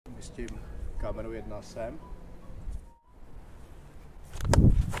umístím kameru 1 sem.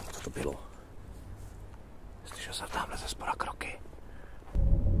 Co to bylo? Slyšel jsem tamhle ze spoda kroky.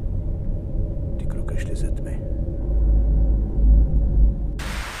 Ty kroky šly ze tmy.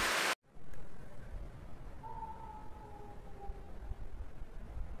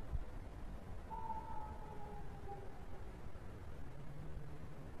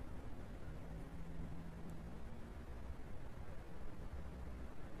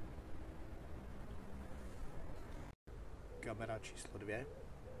 Kamera číslo 2.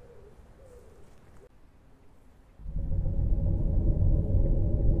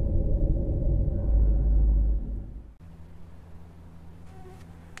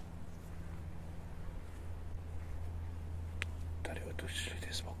 Tady odtud šly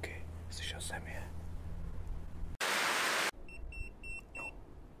ty zvuky. Slyšel jsem je. No.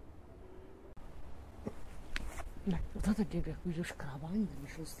 Ne, to teď je takový doškrábání,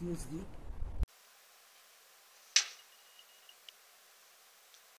 vyšlo z té zdi.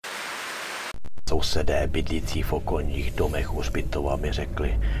 Sousedé bydlící v okolních domech hřbitova mi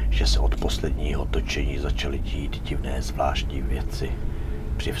řekli, že se od posledního točení začaly dít divné zvláštní věci.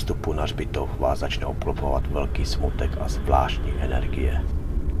 Při vstupu na hřbitov vás začne obklopovat velký smutek a zvláštní energie.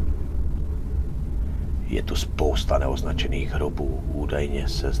 Je tu spousta neoznačených hrobů, údajně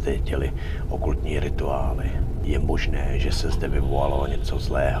se zde děly okultní rituály. Je možné, že se zde vyvolalo něco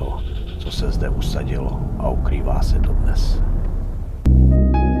zlého, co se zde usadilo a ukrývá se dodnes.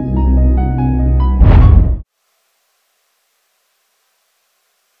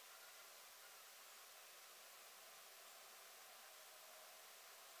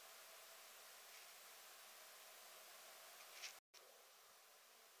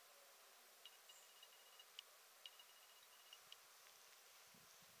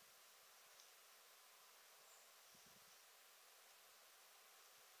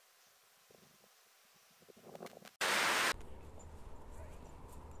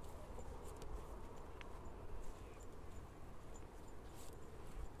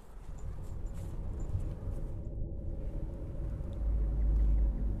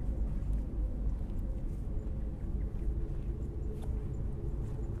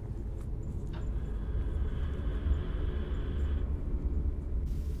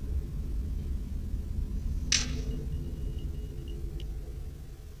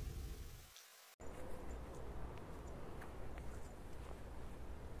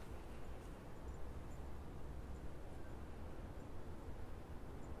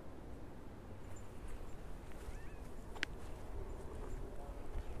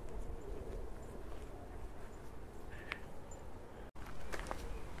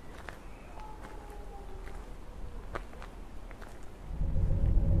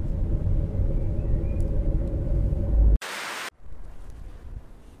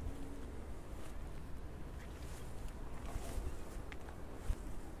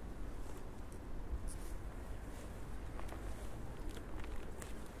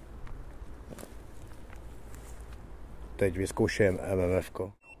 Teď vyzkouším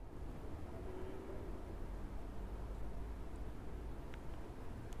MMF-ko.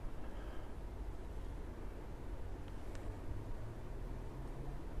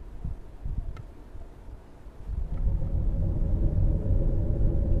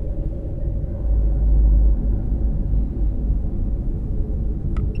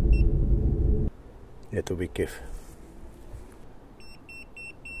 Je to výkyv.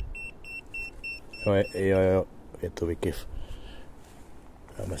 Jo. Je to výkyv.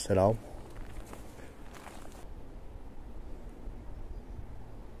 Dáme se dál.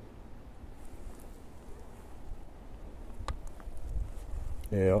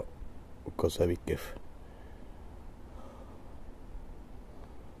 Jo, koze výkyv.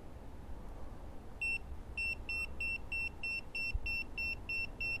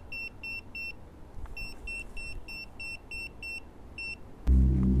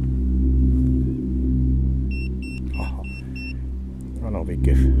 Ano,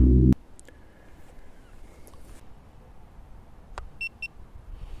 výkyv.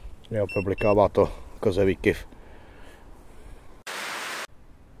 Jo, problikává to koze výkyv.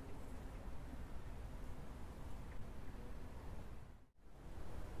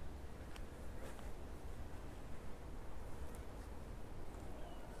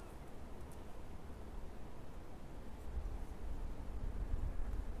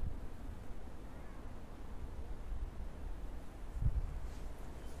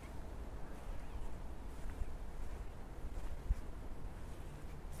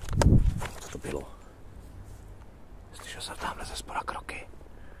 Co to bylo? Slyšel jsem tamhle ze spoda kroky.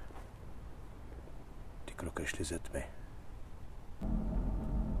 Ty kroky šly ze tmy.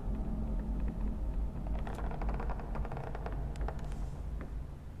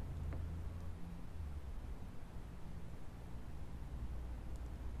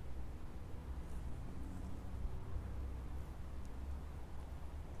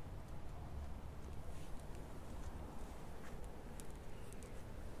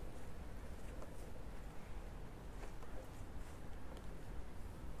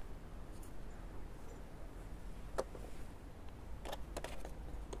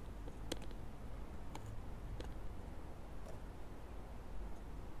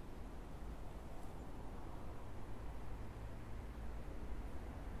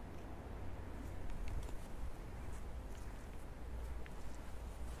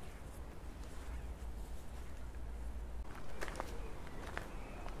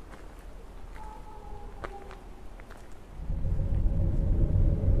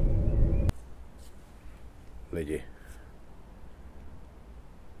 Lidi.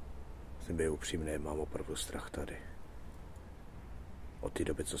 Musím být upřímný, mám opravdu strach tady. Od té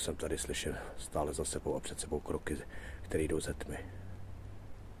doby, co jsem tady slyšel stále za sebou a před sebou kroky, které jdou ze tmy.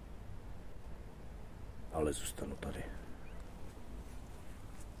 Ale zůstanu tady.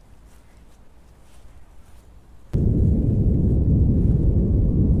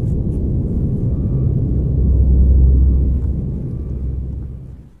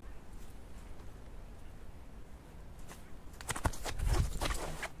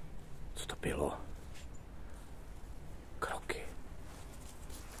 Co to bylo? Kroky.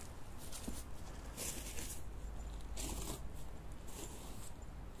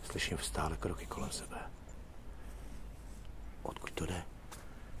 Slyším stále kroky kolem sebe. Odkud to jde?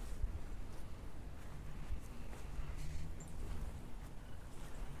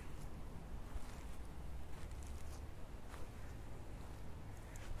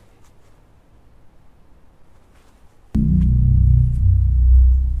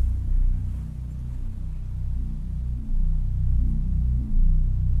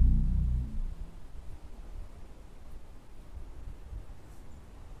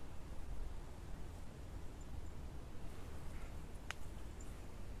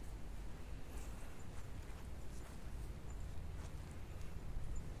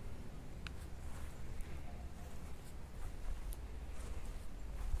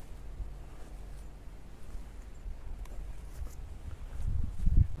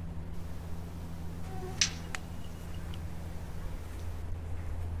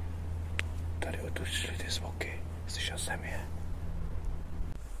 Tady odtud šly ty zvuky. Slyšel jsem je.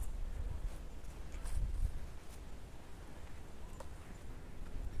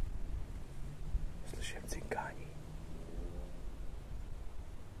 Slyším cinkání.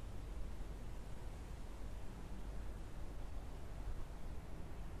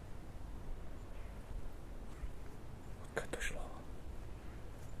 Odkud to šlo?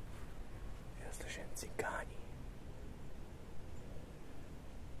 Já slyším cinkání.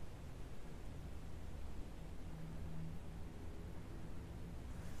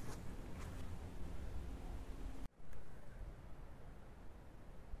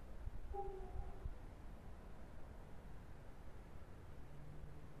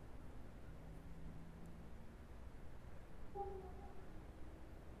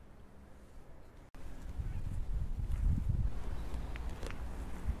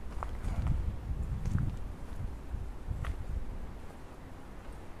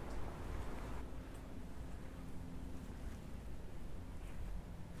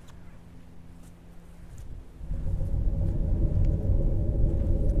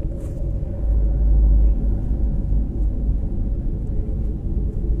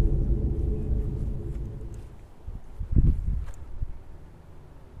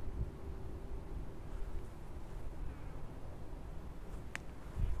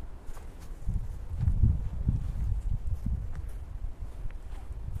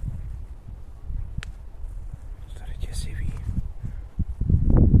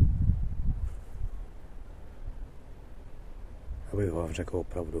 Abych vám řekl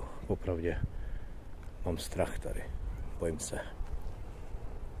opravdu, popravdě, mám strach tady, bojím se.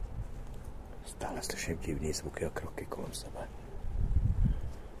 Stále slyším divný zvuky a kroky kolem sebe.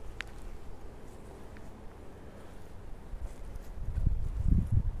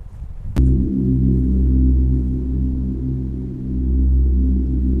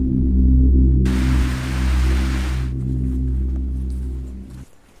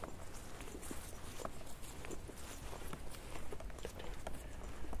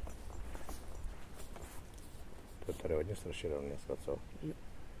 To je tady hodně strašidelné dneska, co? Jo.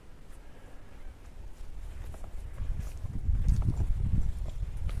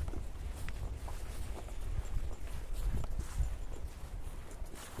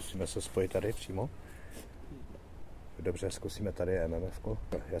 Zkusíme se spojit tady přímo. Dobře, zkusíme tady MMFko.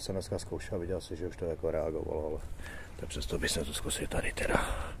 Já jsem dneska zkoušel, viděl si, že už to jako reagovalo, ale to přesto bych se to zkusil tady teda.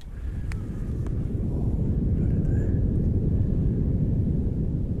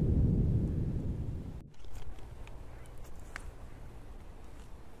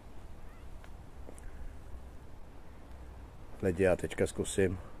 Lidi, já teďka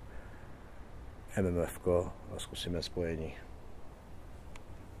zkusím MMFko a zkusíme spojení.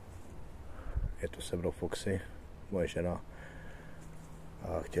 Je tu se mnou Foxy, moje žena.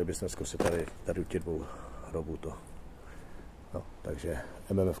 A chtěl bych zkusit tady u těch dvou hrobů to. No, takže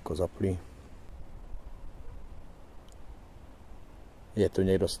MMFko zaplý. Je tu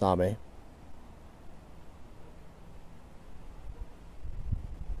někdo s námi?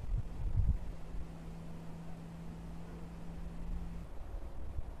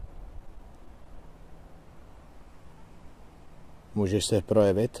 Můžeš se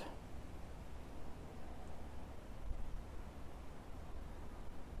projevit?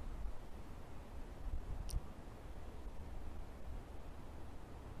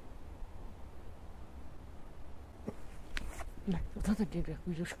 Ne, to teď někde jako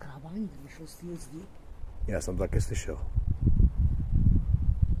do škrábání, vyšlo z té zdi. Já jsem to taky slyšel.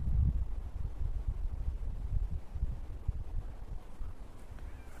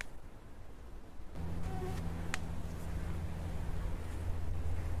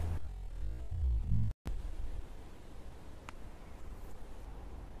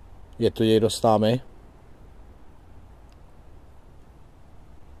 Je tu někdo s námi?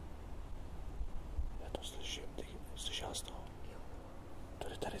 Já to slyším, ty slyšel jsi to?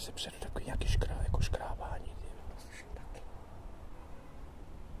 Tady se před takový nějaký jako škrábání. To slyším taky.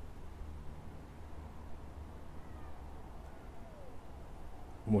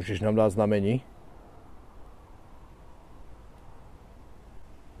 Můžeš nám dát znamení?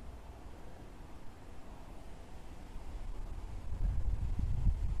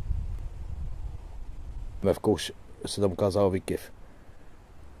 Mevkou se tam ukázal výkyv.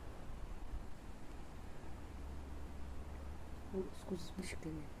 Zkus zbližky.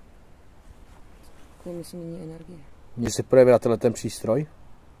 Kolem se mění energie. Může si projevit na tenhle ten přístroj?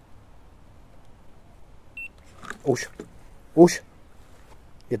 Už.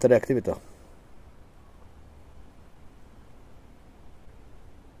 Je tady aktivita.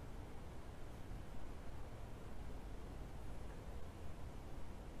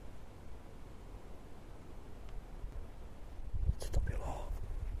 Co to bylo?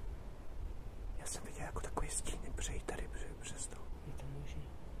 Já jsem viděl jako takový stíny přejít tady přes to. Je to možné.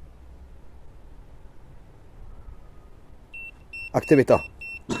 Aktivita.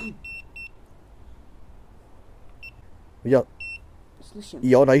 Viděl? Slyším.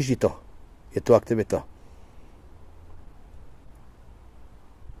 Jo, najíždí to. Je tu aktivita.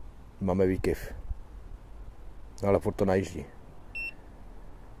 Máme výkyv. Ale furt to najíždí.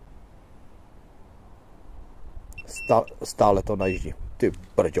 Stále to najíždí. Ty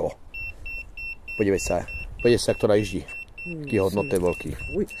brďo. Podívej se, jak to najíždí. Taký hodnoty velký.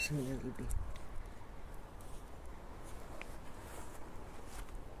 Uj, to se mi nelíbí.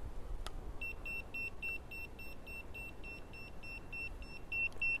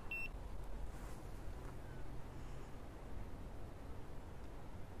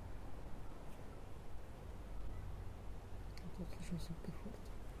 To slyším sopky furt.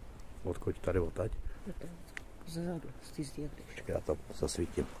 Odkud tady odtaď? Zezadu, z té zdi, jak jdeš. Čekaj, já to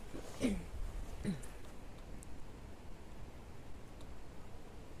zasvítím.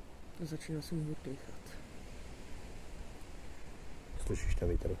 Začíná se mi dýchat. Slyšíš ten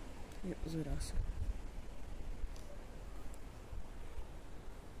vítr? Jo, zvedá se.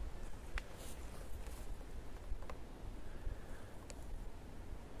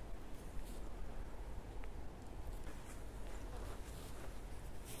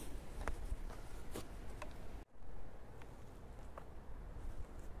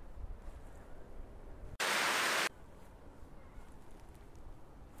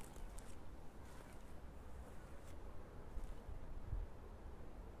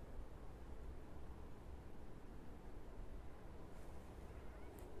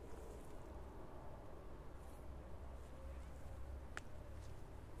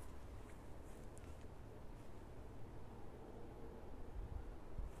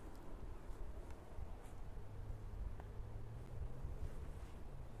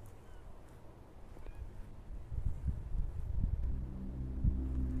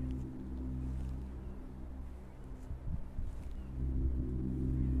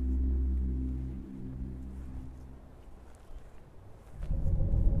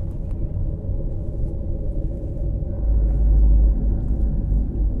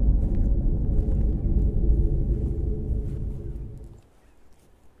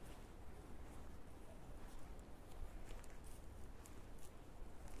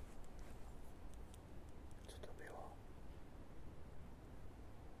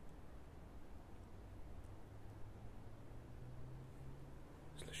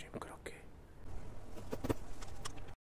 Slyším krok.